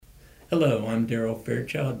Hello, I'm Darryl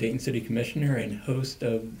Fairchild, Dayton City Commissioner and host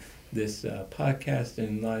of this podcast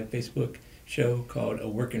and live Facebook show called A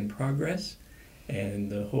Work in Progress.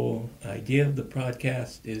 And the whole idea of the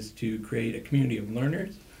podcast is to create a community of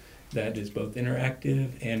learners that is both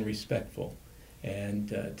interactive and respectful. And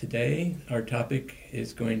today our topic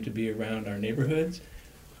is going to be around our neighborhoods.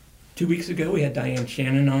 2 weeks ago we had Diane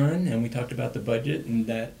Shannon on and we talked about the budget, and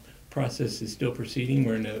that process is still proceeding.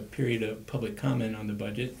 We're in a period of public comment on the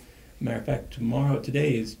budget. Matter of fact,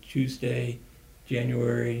 today is Tuesday,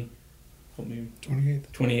 January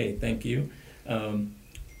 28th, thank you.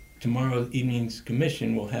 Tomorrow evening's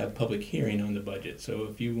commission will have public hearing on the budget. So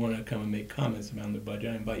if you want to come and make comments about the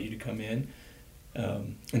budget, I invite you to come in.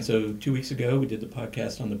 And so 2 weeks ago, we did the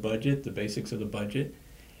podcast on the budget, the basics of the budget.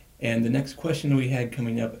 And the next question that we had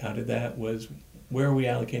coming up out of that was, where are we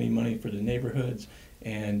allocating money for the neighborhoods,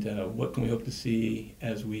 and what can we hope to see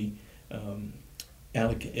as we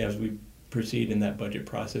proceed in that budget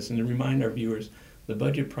process? And to remind our viewers, the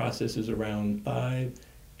budget process is around 5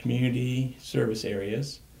 community service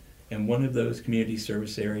areas, and one of those community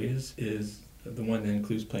service areas is the one that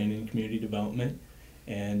includes planning and community development,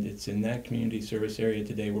 and it's in that community service area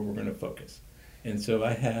today where we're going to focus. And so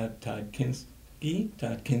I have Todd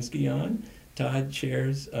Kinskey on. Todd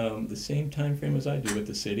shares the same time frame as I do with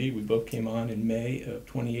the city. We both came on in May of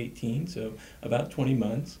 2018, so about 20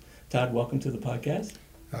 months. Todd, welcome to the podcast.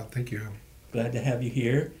 Thank you. Glad to have you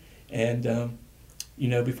here. And,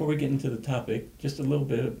 before we get into the topic, just a little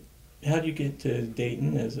bit of how did you get to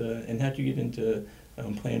Dayton and how did you get into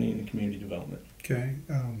planning and community development? Okay.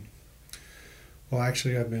 Well,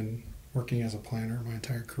 actually, I've been working as a planner my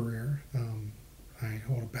entire career. I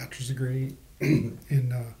hold a bachelor's degree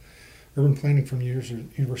in urban planning from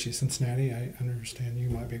University of Cincinnati. I understand you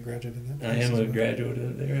might be a graduate of that. I am a graduate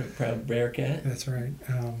of there, a proud Bearcat. That's right.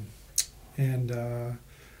 And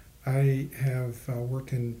I have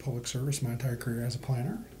worked in public service my entire career as a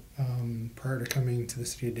planner. Prior to coming to the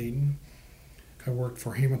City of Dayton, I worked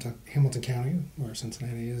for Hamilton County, where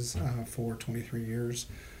Cincinnati is, for 23 years.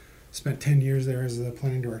 Spent 10 years there as the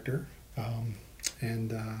planning director,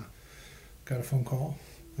 and got a phone call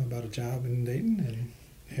about a job in Dayton, and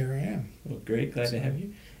here I am. Well, great. Glad to have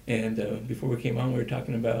you. And before we came on, we were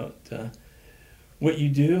talking about what you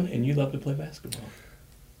do, and you love to play basketball.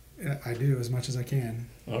 I do, as much as I can.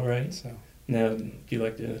 All right. So now, do you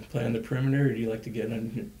like to play on the perimeter, or do you like to get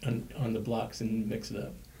on the blocks and mix it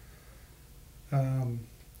up?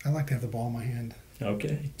 I like to have the ball in my hand.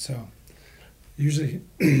 Okay. So usually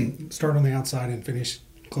start on the outside and finish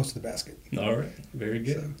close to the basket. All right. Very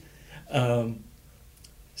good.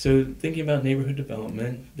 So thinking about neighborhood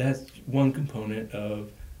development, that's one component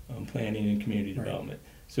of planning and community development.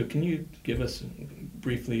 So can you give us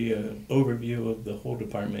briefly an overview of the whole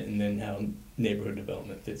department and then how neighborhood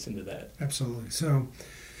development fits into that? Absolutely. So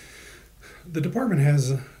the department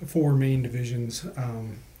has 4 main divisions.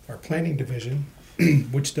 Our planning division,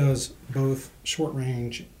 which does both short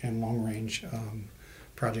range and long range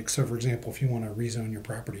projects. So for example, if you want to rezone your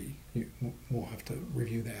property, we'll have to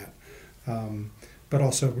review that. But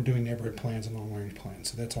also we're doing neighborhood plans and long-range plans.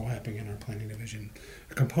 So that's all happening in our planning division.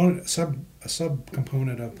 A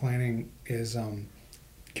sub-component of planning is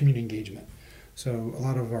community engagement. So a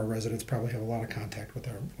lot of our residents probably have a lot of contact with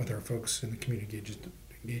our folks in the community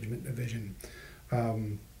engagement division.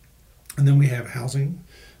 And then we have housing.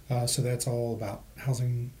 So that's all about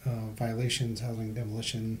housing violations, housing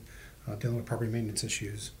demolition, dealing with property maintenance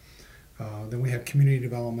issues. Then we have community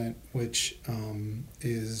development, which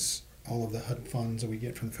is all of the HUD funds that we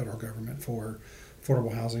get from the federal government for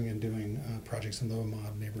affordable housing and doing projects in low and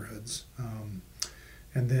mod neighborhoods.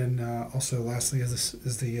 And then also lastly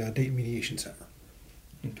is the Dayton Mediation Center.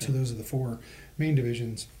 Okay. So those are the 4 main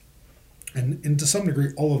divisions. And to some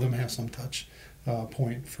degree, all of them have some touch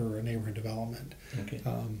point for neighborhood development. Okay.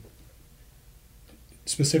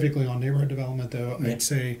 Specifically on neighborhood development, though, yeah. I'd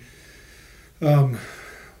say,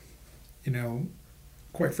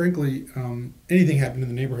 quite frankly, anything happening in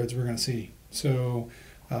the neighborhoods we're going to see. So,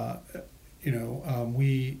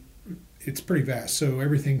 it's pretty vast. So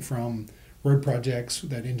everything from road projects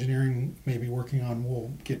that engineering may be working on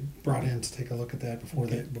will get brought in to take a look at that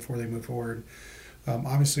before they move forward.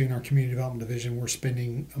 Obviously, in our community development division, we're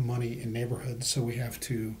spending money in neighborhoods, so we have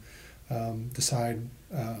to decide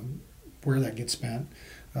where that gets spent.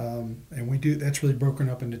 And we do. That's really broken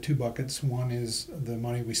up into 2 buckets. One is the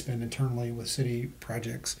money we spend internally with city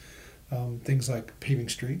projects, things like paving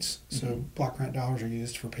streets. So block grant dollars are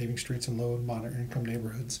used for paving streets in low and moderate income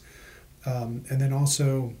neighborhoods. And then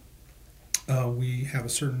also we have a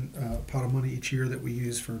certain pot of money each year that we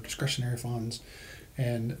use for discretionary funds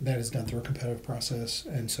and that is done through a competitive process.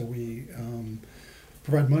 And so we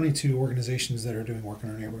provide money to organizations that are doing work in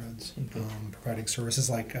our neighborhoods, Okay. providing services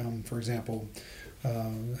like, for example,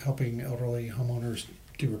 helping elderly homeowners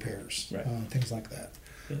do repairs, Right. things like that.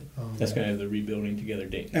 Yeah. That's kind of the Rebuilding Together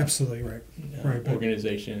Dayton Absolutely right. Right, but-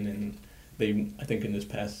 organization, and they, I think in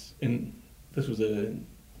this was a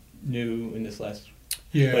new, in this last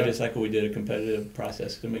Yeah. budget cycle, we did a competitive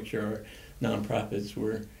process to make sure our nonprofits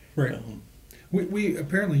were, Right. We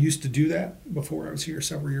apparently used to do that before I was here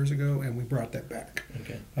several years ago, and we brought that back.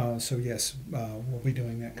 okay. So yes, we'll be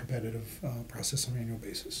doing that competitive process on an annual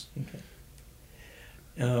basis.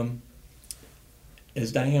 Okay.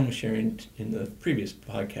 As Diane was sharing in the previous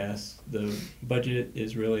podcast, the budget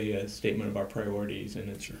is really a statement of our priorities, and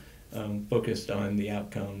it's Sure. focused on the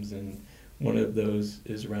outcomes, and one of those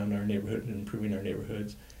is around our neighborhood and improving our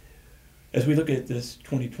neighborhoods. As we look at this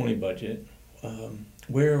 2020 budget,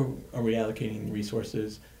 where are we allocating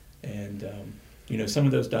resources? And some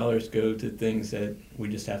of those dollars go to things that we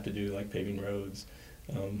just have to do, like paving roads.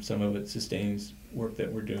 Some of it sustains work that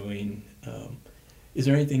we're doing. Is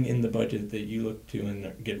there anything in the budget that you look to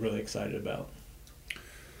and get really excited about?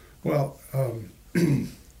 Well,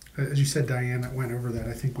 as you said, Diane, that went over that.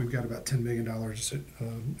 I think we've got about $10 million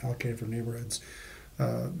allocated for neighborhoods.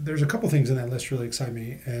 There's a couple things in that list really excite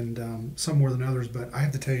me, and some more than others. But I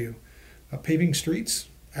have to tell you, paving streets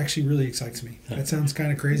actually really excites me. That sounds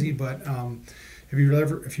kind of crazy, but if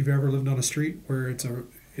you've ever lived on a street where it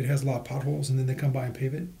has a lot of potholes, and then they come by and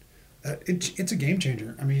pave it, it's a game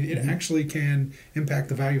changer. I mean, it actually can impact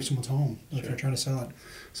the value of someone's home if they're trying to sell it.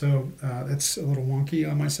 So that's a little wonky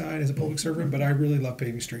on my side as a public servant, but I really love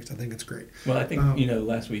paving streets. I think it's great. Well, I think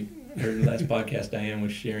last week or last podcast, Diane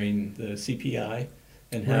was sharing the CPI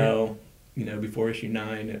and how before issue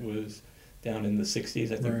 9 it was down in the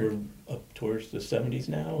 60s. I think we're up towards the 70s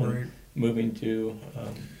now, and moving to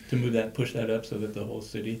push that up so that the whole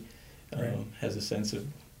city has a sense of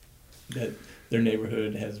that their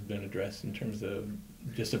neighborhood has been addressed in terms of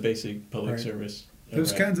just a basic public service.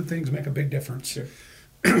 Those kinds of things make a big difference. Sure.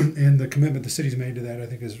 And the commitment the city's made to that, I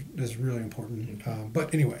think, is really important.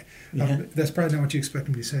 But anyway, that's probably not what you expect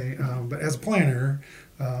me to say. But as a planner,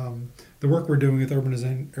 the work we're doing with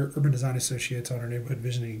Urban Design Associates on our neighborhood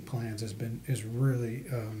visioning plans is really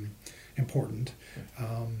important.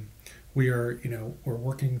 We're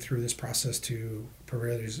working through this process to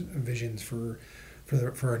prepare these visions for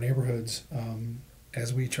our neighborhoods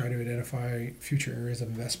as we try to identify future areas of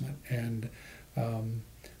investment. And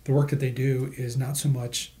the work that they do is not so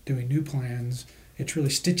much doing new plans, it's really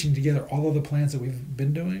stitching together all of the plans that we've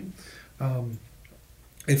been doing.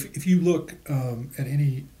 If you look at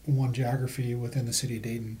any one geography within the city of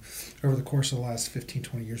Dayton, over the course of the last 15,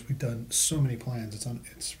 20 years, we've done so many plans.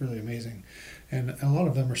 It's really amazing. And a lot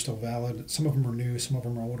of them are still valid. Some of them are new, some of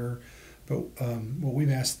them are older. But what we've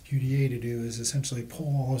asked UDA to do is essentially pull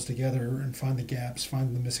all those together and find the gaps,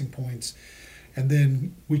 find the missing points. And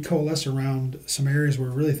then we coalesce around some areas where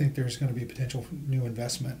we really think there's going to be potential for new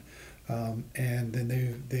investment. And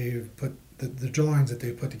then they've put the drawings that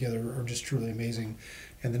they've put together are just truly amazing.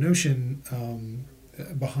 And the notion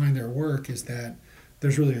behind their work is that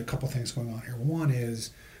there's really a couple things going on here. One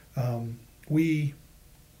is we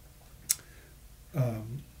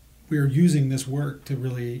are using this work to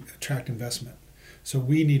really attract investment. So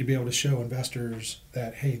we need to be able to show investors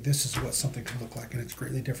that, hey, this is what something can look like, and it's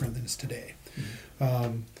greatly different than it's today.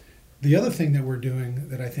 The other thing that we're doing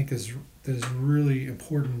that I think is really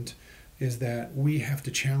important is that we have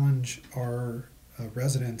to challenge our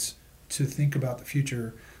residents to think about the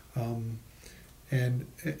future. And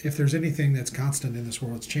if there's anything that's constant in this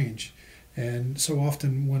world, it's change. And so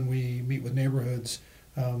often when we meet with neighborhoods,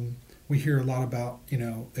 we hear a lot about,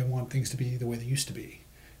 they want things to be the way they used to be.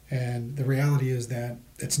 And the reality is that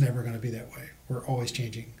it's never going to be that way. We're always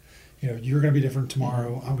changing. You're going to be different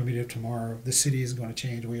tomorrow. I'm going to be different tomorrow. The city is going to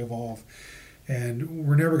change. We evolve. And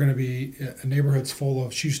we're never going to be neighborhoods full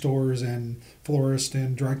of shoe stores and florists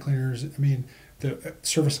and dry cleaners. I mean, the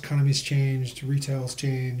service economy's changed. Retail's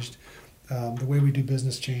changed. The way we do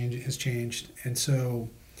business has changed. And so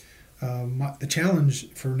the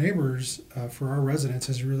challenge for neighbors, for our residents,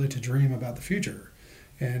 is really to dream about the future.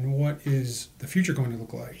 And what is the future going to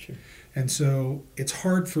look like? Sure. And so it's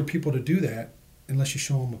hard for people to do that unless you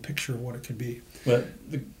show them a picture of what it could be. But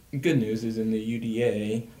the good news is in the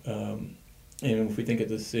UDA, and if we think of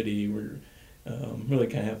the city, we're really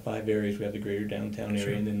kind of have 5 areas. We have the greater downtown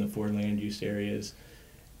area, and then the 4 land use areas,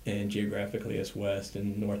 and geographically it's west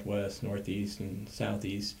and northwest, northeast, and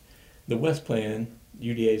southeast. The West Plan,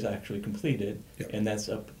 UDA is actually completed, and that's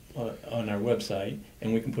up on our website,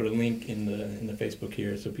 and we can put a link in the Facebook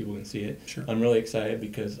here so people can see it. Sure. I'm really excited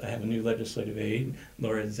because I have a new legislative aide,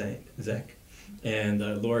 Laura Zek,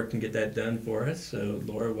 and Laura can get that done for us. So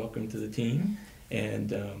Laura, welcome to the team,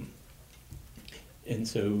 and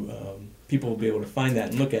so people will be able to find that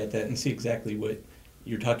and look at that and see exactly what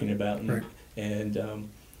you're talking about. And, right. and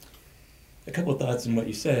a couple of thoughts on what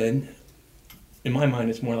you said. In my mind,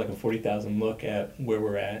 it's more like a 40,000 look at where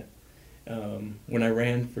we're at. When I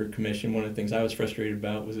ran for commission, one of the things I was frustrated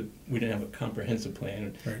about was that we didn't have a comprehensive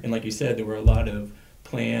plan. Right. And like you said, there were a lot of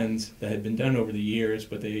plans that had been done over the years,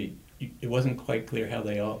 but it wasn't quite clear how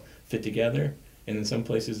they all fit together. And in some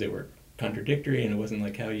places they were contradictory, and it wasn't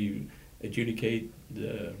like how you adjudicate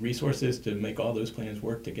the resources to make all those plans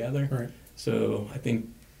work together. Right. So I think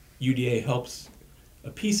UDA helps a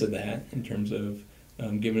piece of that in terms of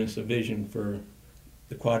giving us a vision for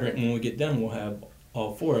the quadrant. And when we get done, we'll have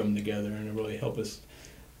all four of them together, and it'll really help us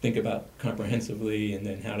think about comprehensively and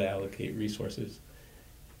then how to allocate resources.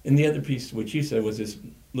 And the other piece, which you said, was this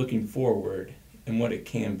looking forward and what it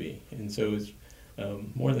can be. And so it's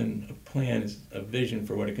more than a plan, is a vision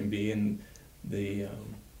for what it can be. And the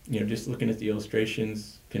just looking at the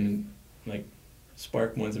illustrations can like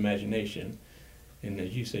spark one's imagination, and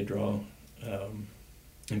as you say, draw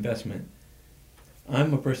investment.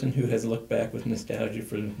 I'm a person who has looked back with nostalgia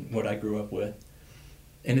for what I grew up with.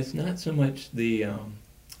 And it's not so much the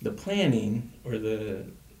planning or the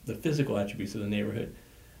physical attributes of the neighborhood,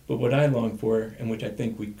 but what I long for, and which I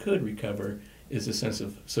think we could recover, is a sense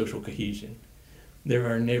of social cohesion. There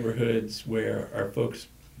are neighborhoods where our folks,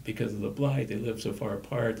 because of the blight, they live so far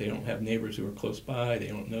apart, they don't have neighbors who are close by, they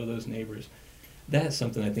don't know those neighbors. That's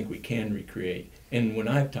something I think we can recreate. And when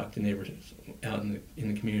I've talked to neighbors out in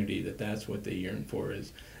the community, that's what they yearn for,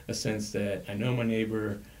 is a sense that I know my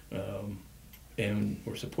neighbor, and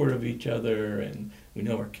we're supportive of each other, and we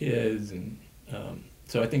know our kids, and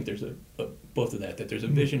so I think there's both of that there's a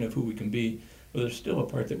vision of who we can be, but there's still a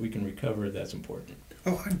part that we can recover that's important.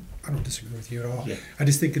 Oh, I don't disagree with you at all. Yeah. I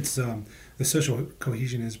just think it's the social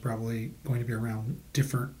cohesion is probably going to be around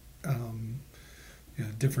different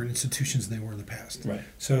different institutions than they were in the past. Right.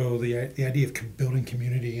 So the idea of building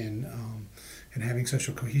community and having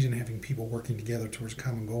social cohesion, having people working together towards a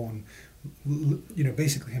common goal, and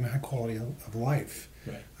basically having a high quality of life.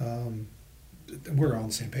 Right. We're all on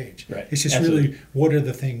the same page. Right. It's just Absolutely. really what are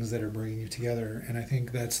the things that are bringing you together, and I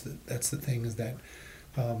think that's the things that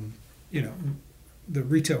the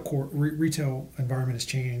retail environment has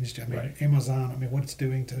changed. I mean, Right. Amazon. I mean, what it's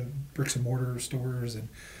doing to bricks and mortar stores, and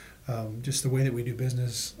just the way that we do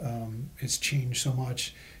business, it's changed so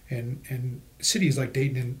much. And cities like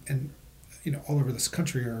Dayton and all over this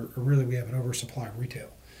country are really, we have an oversupply of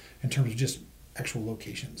retail in terms of just actual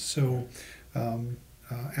locations. So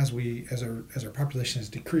as our population has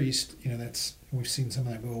decreased, we've seen some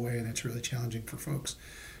of that go away, and that's really challenging for folks.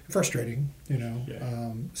 Frustrating,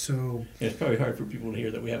 Yeah. So It's probably hard for people to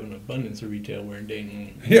hear that we have an abundance of retail. We're in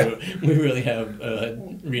Dayton. Yeah. We really have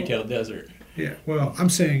a retail desert. yeah. Well, I'm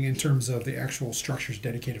saying in terms of the actual structures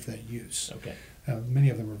dedicated for that use. Okay. Many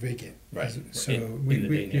of them are vacant. Right. So In the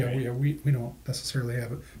Dayton area. we don't necessarily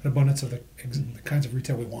have an abundance of the kinds of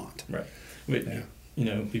retail we want. Right.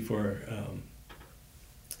 Yeah. Before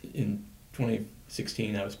in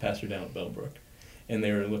 2016, I was pastor down at Bellbrook, and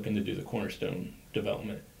they were looking to do the Cornerstone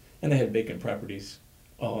development, and they had vacant properties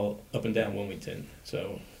all up and down Wilmington.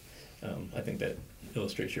 So I think that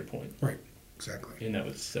illustrates your point. Right. Exactly. And that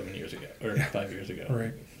was 7 years ago, or Yeah. 5 years ago.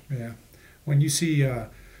 Right. Yeah. When you see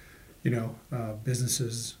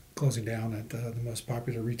businesses closing down at the most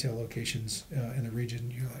popular retail locations in the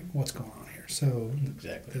region, you're like, what's going on here? So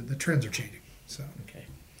Exactly. the trends are changing. So Okay.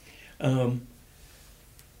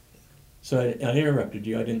 So I interrupted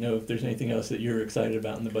you. I didn't know if there's anything else that you're excited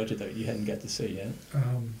about in the budget that you hadn't got to say yet.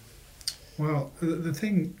 well, the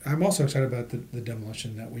thing I'm also excited about the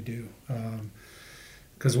demolition that we do,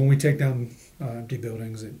 because when we take down empty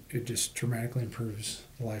buildings, it just dramatically improves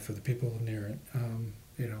the life of the people near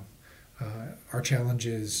it. Our challenge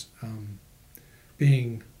is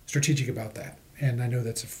being strategic about that, and I know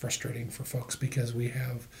that's frustrating for folks because we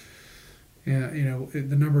have. Yeah,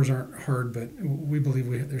 the numbers aren't hard, but we believe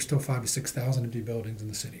there's still 5,000 to 6,000 empty buildings in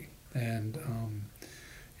the city, and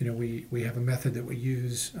we have a method that we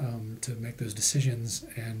use to make those decisions,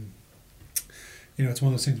 and it's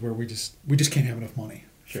one of those things where we just can't have enough money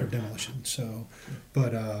Sure. for demolition. So,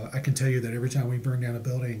 but I can tell you that every time we burn down a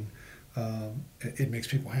building, it makes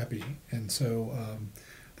people happy, and so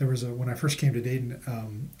there was when I first came to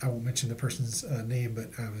Dayton, I won't mention the person's name, but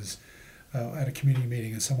I was. At a community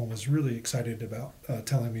meeting, and someone was really excited about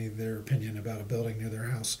telling me their opinion about a building near their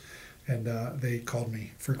house. and they called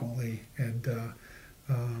me frequently. And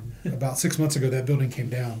about 6 months ago, that building came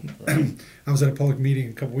down. I was at a public meeting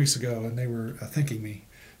a couple weeks ago, and they were thanking me.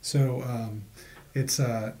 So it's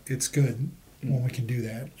good when we can do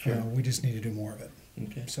that. Sure. We just need to do more of it.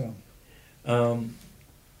 Okay. So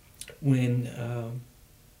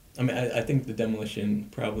I think the demolition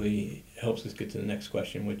probably helps us get to the next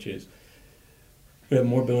question, which is we have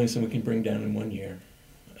more buildings than we can bring down in 1 year.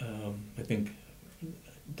 I think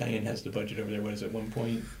Diane has the budget over there. What is it,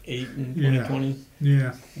 1.8 in 2020?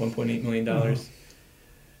 Yeah. $1.8 million. About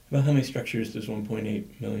how many structures does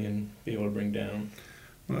 1.8 million be able to bring down?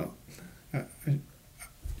 Well,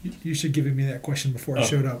 you should give me that question before I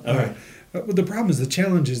showed up. All right. The problem is, the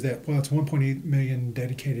challenge is that, well, it's 1.8 million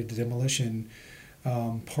dedicated to demolition.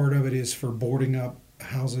 Part of it is for boarding up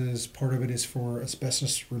houses. Part of it is for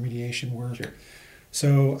asbestos remediation work. Sure.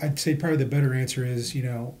 So I'd say probably the better answer is,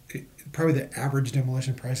 probably the average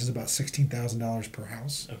demolition price is about $16,000 per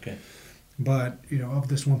house. Okay. But, of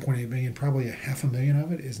this 1.8 million, probably $500,000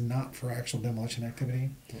 of it is not for actual demolition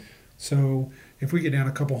activity. So if we get down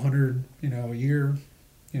a couple hundred, a year,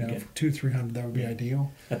 Okay. 200-300, that would be ideal.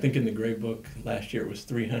 I think in the Gray Book last year it was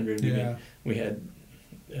 300. Yeah. We had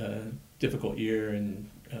a difficult year, and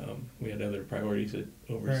we had other priorities that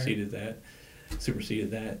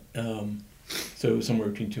superseded that. So somewhere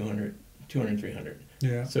between 200 and 300.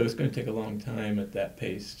 Yeah. So it's going to take a long time at that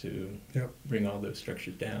pace to bring all those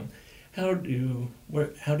structures down. How do you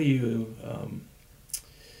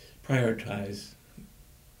prioritize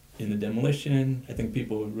in the demolition? I think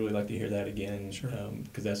people would really like to hear that again,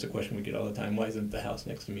 because that's the question we get all the time. Why isn't the house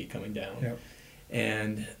next to me coming down? Yep.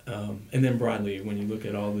 And then broadly, when you look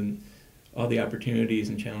at all the opportunities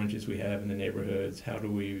and challenges we have in the neighborhoods, how do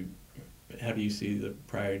you see the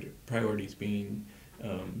priorities being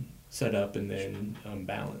set up and then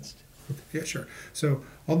balanced? Yeah, sure. So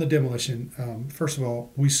on the demolition, first of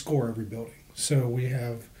all, we score every building. So we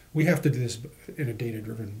have to do this in a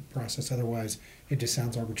data-driven process. Otherwise, it just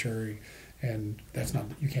sounds arbitrary, and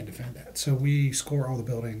you can't defend that. So we score all the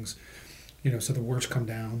buildings, so the worst come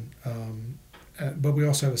down. But we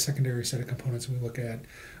also have a secondary set of components we look at.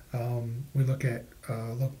 We look at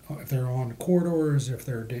if they're on corridors, if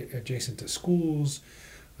they're adjacent to schools,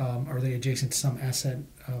 are they adjacent to some asset,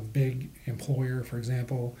 big employer, for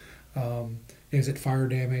example? Is it fire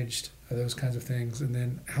damaged? Those kinds of things. And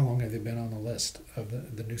then how long have they been on the list of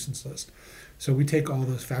the nuisance list? So we take all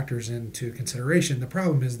those factors into consideration. The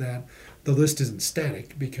problem is that the list isn't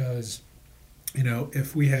static, because,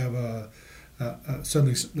 if we have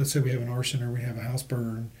suddenly, let's say we have an arson or we have a house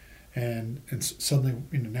burn, and suddenly,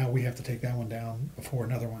 now we have to take that one down before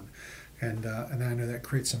another one. And I know that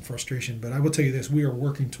creates some frustration. But I will tell you this, we are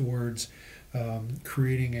working towards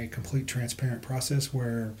creating a complete transparent process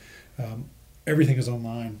where everything is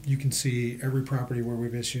online. You can see every property where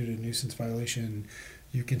we've issued a nuisance violation.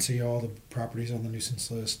 You can see all the properties on the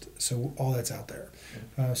nuisance list. So all that's out there.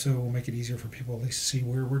 So we'll make it easier for people at least to see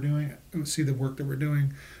where we're doing, see the work that we're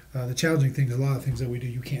doing. The challenging thing is a lot of things that we do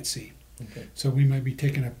you can't see. Okay. So we might be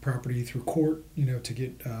taking a property through court, to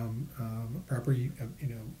get property,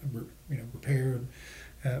 repaired,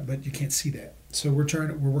 but you can't see that. So we're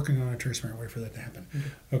working on a transparent way for that to happen.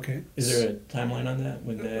 Okay. Is there a timeline on that?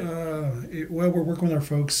 When that? We're working with our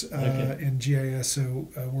folks in GIS, so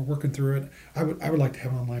we're working through it. I would like to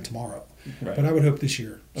have it online tomorrow, but I would hope this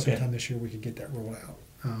year, sometime this year, we could get that rolled out.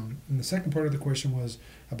 And the second part of the question was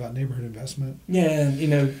about neighborhood investment. Yeah,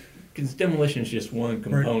 because demolition is just one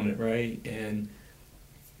component, right? And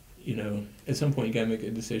at some point you got to make a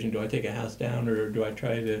decision. Do I take a house down, or do I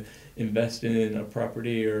try to invest in a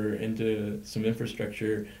property or into some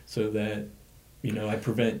infrastructure so that I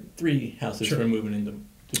prevent 3 houses from moving into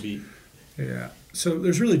be? Yeah. So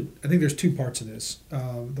I think there's 2 parts of this.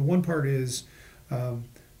 The one part is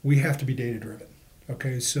we have to be data driven.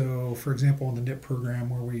 Okay. So for example, in the NIP program,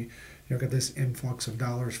 where we got this influx of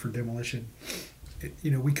dollars for demolition,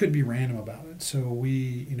 we couldn't be random about it. So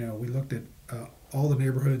we looked at all the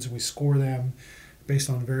neighborhoods, and we score them based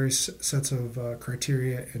on various sets of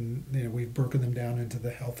criteria, and we've broken them down into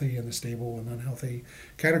the healthy and the stable and unhealthy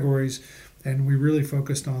categories, and we really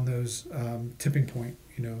focused on those tipping point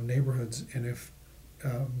neighborhoods. And if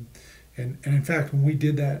and in fact, when we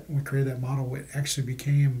did that, we created that model, it actually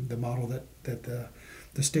became the model that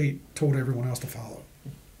the state told everyone else to follow,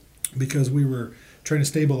 because we were trying to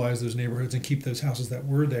stabilize those neighborhoods and keep those houses that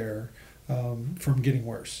were there from getting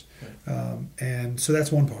worse. And so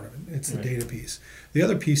that's one part of it. It's the data piece. The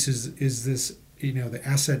other piece is this, the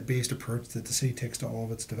asset-based approach that the city takes to all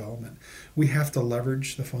of its development. We have to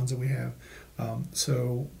leverage the funds that we have.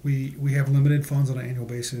 So we have limited funds on an annual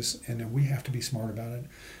basis, and then we have to be smart about it.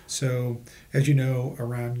 So as you know,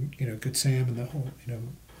 around Good Sam and the whole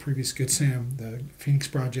previous Good Sam, the Phoenix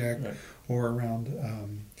project, Right. or around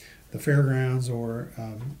the fairgrounds or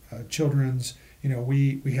children's,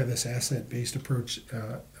 we have this asset-based approach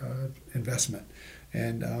investment,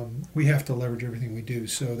 and we have to leverage everything we do.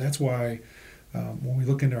 So that's why when we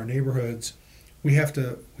look into our neighborhoods, we have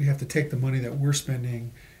to take the money that we're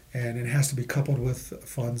spending, and it has to be coupled with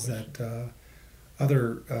funds that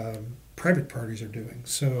other private parties are doing,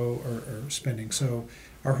 or spending. So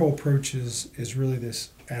our whole approach is really this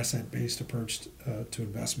asset-based approach to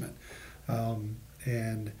investment.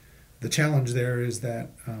 And the challenge there is that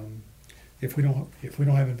if we don't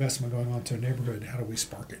have investment going on to a neighborhood, how do we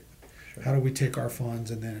spark it? Sure. How do we take our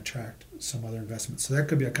funds and then attract some other investments? So that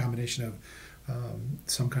could be a combination of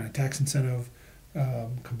some kind of tax incentive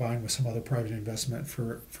combined with some other private investment.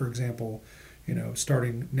 For example,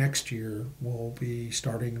 starting next year, we'll be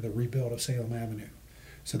starting the rebuild of Salem Avenue.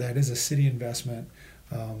 So that is a city investment,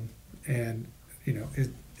 and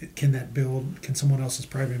can someone else's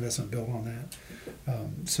private investment build on that?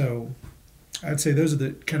 So I'd say those are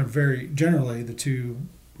the kind of very generally the two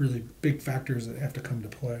really big factors that have to come to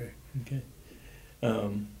play. Okay.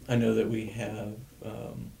 I know that we have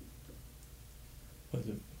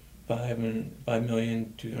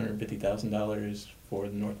 $5,250,000 for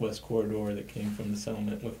the Northwest Corridor that came from the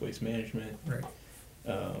settlement with Waste Management. Right.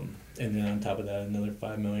 And then on top of that, another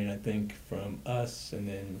 $5 million, I think, from us, and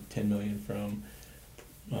then $10 million from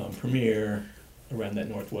Premier around that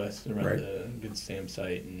Northwest, around Right. the Good Sam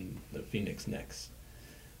site and the Phoenix next.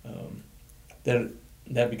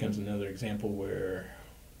 That becomes another example where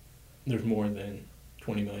there's more than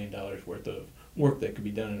 $20 million worth of work that could be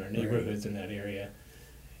done in our neighborhoods in that area.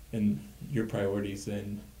 And your priorities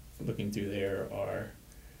then, looking through there, are,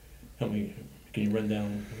 can you run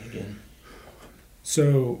down again?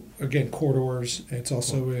 So again, corridors. It's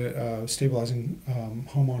also stabilizing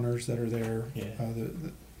homeowners that are there. Yeah.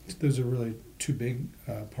 Those are really two big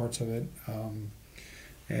parts of it,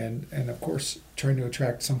 and of course, trying to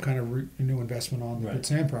attract some kind of new investment on the Right. Good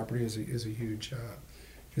Sam property is a huge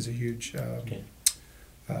Okay.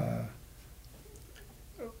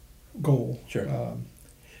 goal. Sure.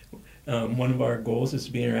 One of our goals is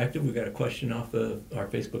to be interactive. We got a question off of our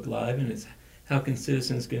Facebook Live, and it's, how can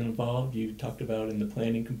citizens get involved? You talked about in the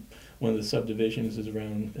planning, one of the subdivisions is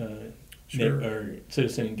around Sure. or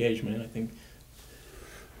citizen engagement, I think.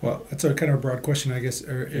 Well, that's a kind of a broad question, I guess.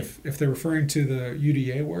 Or if they're referring to the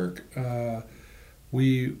UDA work,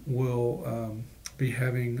 we will be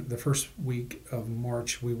having the first week of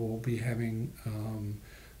March. We will be having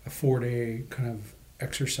a 4-day kind of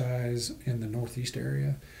exercise in the Northeast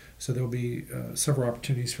area. So there'll be several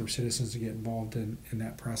opportunities for citizens to get involved in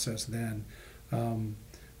that process then.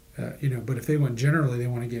 But if they want they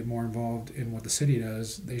want to get more involved in what the city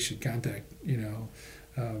does, they should contact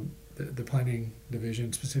the planning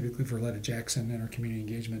division, specifically for Letta Jackson and our community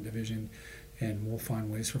engagement division, and we'll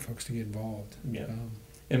find ways for folks to get involved. Yeah.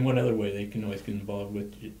 And one other way they can always get involved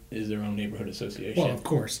with is their own neighborhood association. Well, of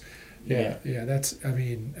course. Yeah. That's,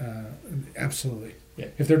 absolutely. Yeah.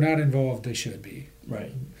 If they're not involved, they should be.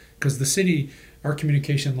 Right. Because the city, our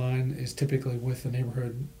communication line is typically with the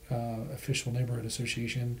neighborhood, official neighborhood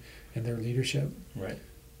association and their leadership. Right.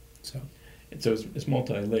 So. And so it's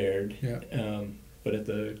multi-layered. Yeah. But at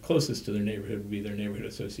the closest to their neighborhood would be their neighborhood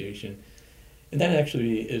association. And that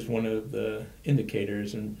actually is one of the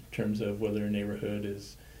indicators in terms of whether a neighborhood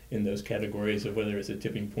is in those categories of whether it's a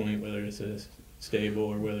tipping point, whether it's a stable,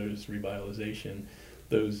 or whether it's revitalization.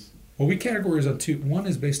 Well, we categorize on two. One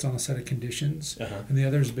is based on a set of conditions, Uh-huh. and the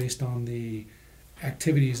other is based on the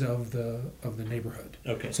activities of the neighborhood.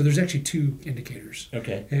 Okay. So there's actually two indicators.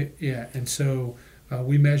 Okay. And so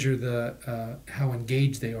we measure how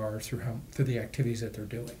engaged they are through the activities that they're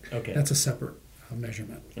doing. Okay. That's a separate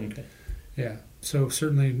measurement. Okay. Yeah. So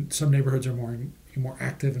certainly some neighborhoods are more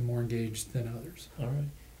active and more engaged than others. All right.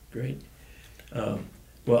 Great.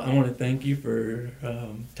 Well, I want to thank you for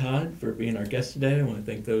Todd for being our guest today. I want to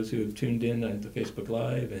thank those who have tuned in at the Facebook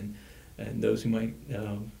Live and those who might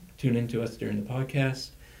tune in to us during the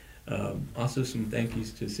podcast. Also, some thank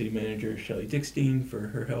yous to City Manager Shelley Dickstein for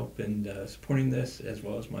her help in supporting this, as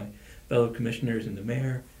well as my fellow commissioners and the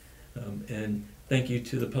mayor. And thank you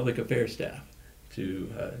to the public affairs staff,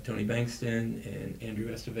 to Tony Bankston and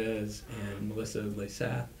Andrew Estevez and Melissa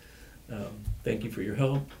Lesath. Thank you for your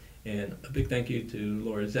help. And a big thank you to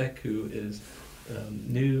Laura Zeck, who is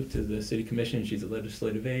new to the City Commission. She's a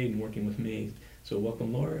legislative aide and working with me. So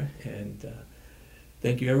welcome, Laura. And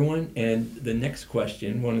Thank you, everyone. And the next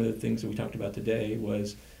question, one of the things that we talked about today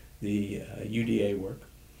was the UDA work.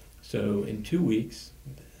 So in 2 weeks,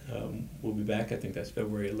 we'll be back. I think that's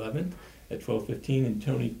February 11th at 12:15, and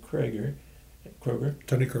Tony Kroger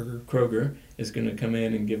is going to come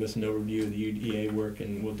in and give us an overview of the UDA work,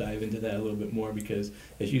 and we'll dive into that a little bit more because,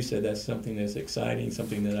 as you said, that's something that's exciting,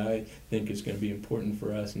 something that I think is going to be important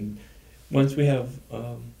for us. And once we have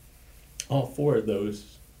all 4 of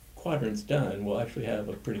those quadrants done, we'll actually have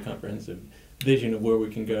a pretty comprehensive vision of where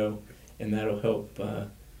we can go, and that'll help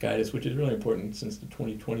guide us, which is really important since the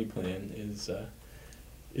 2020 plan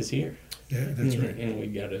is here. Yeah, that's right. And we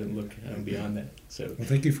got to look beyond that. So, well,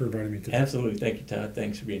 thank you for inviting me today. Absolutely. Thank you, Todd.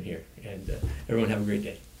 Thanks for being here. And everyone have a great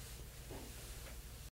day.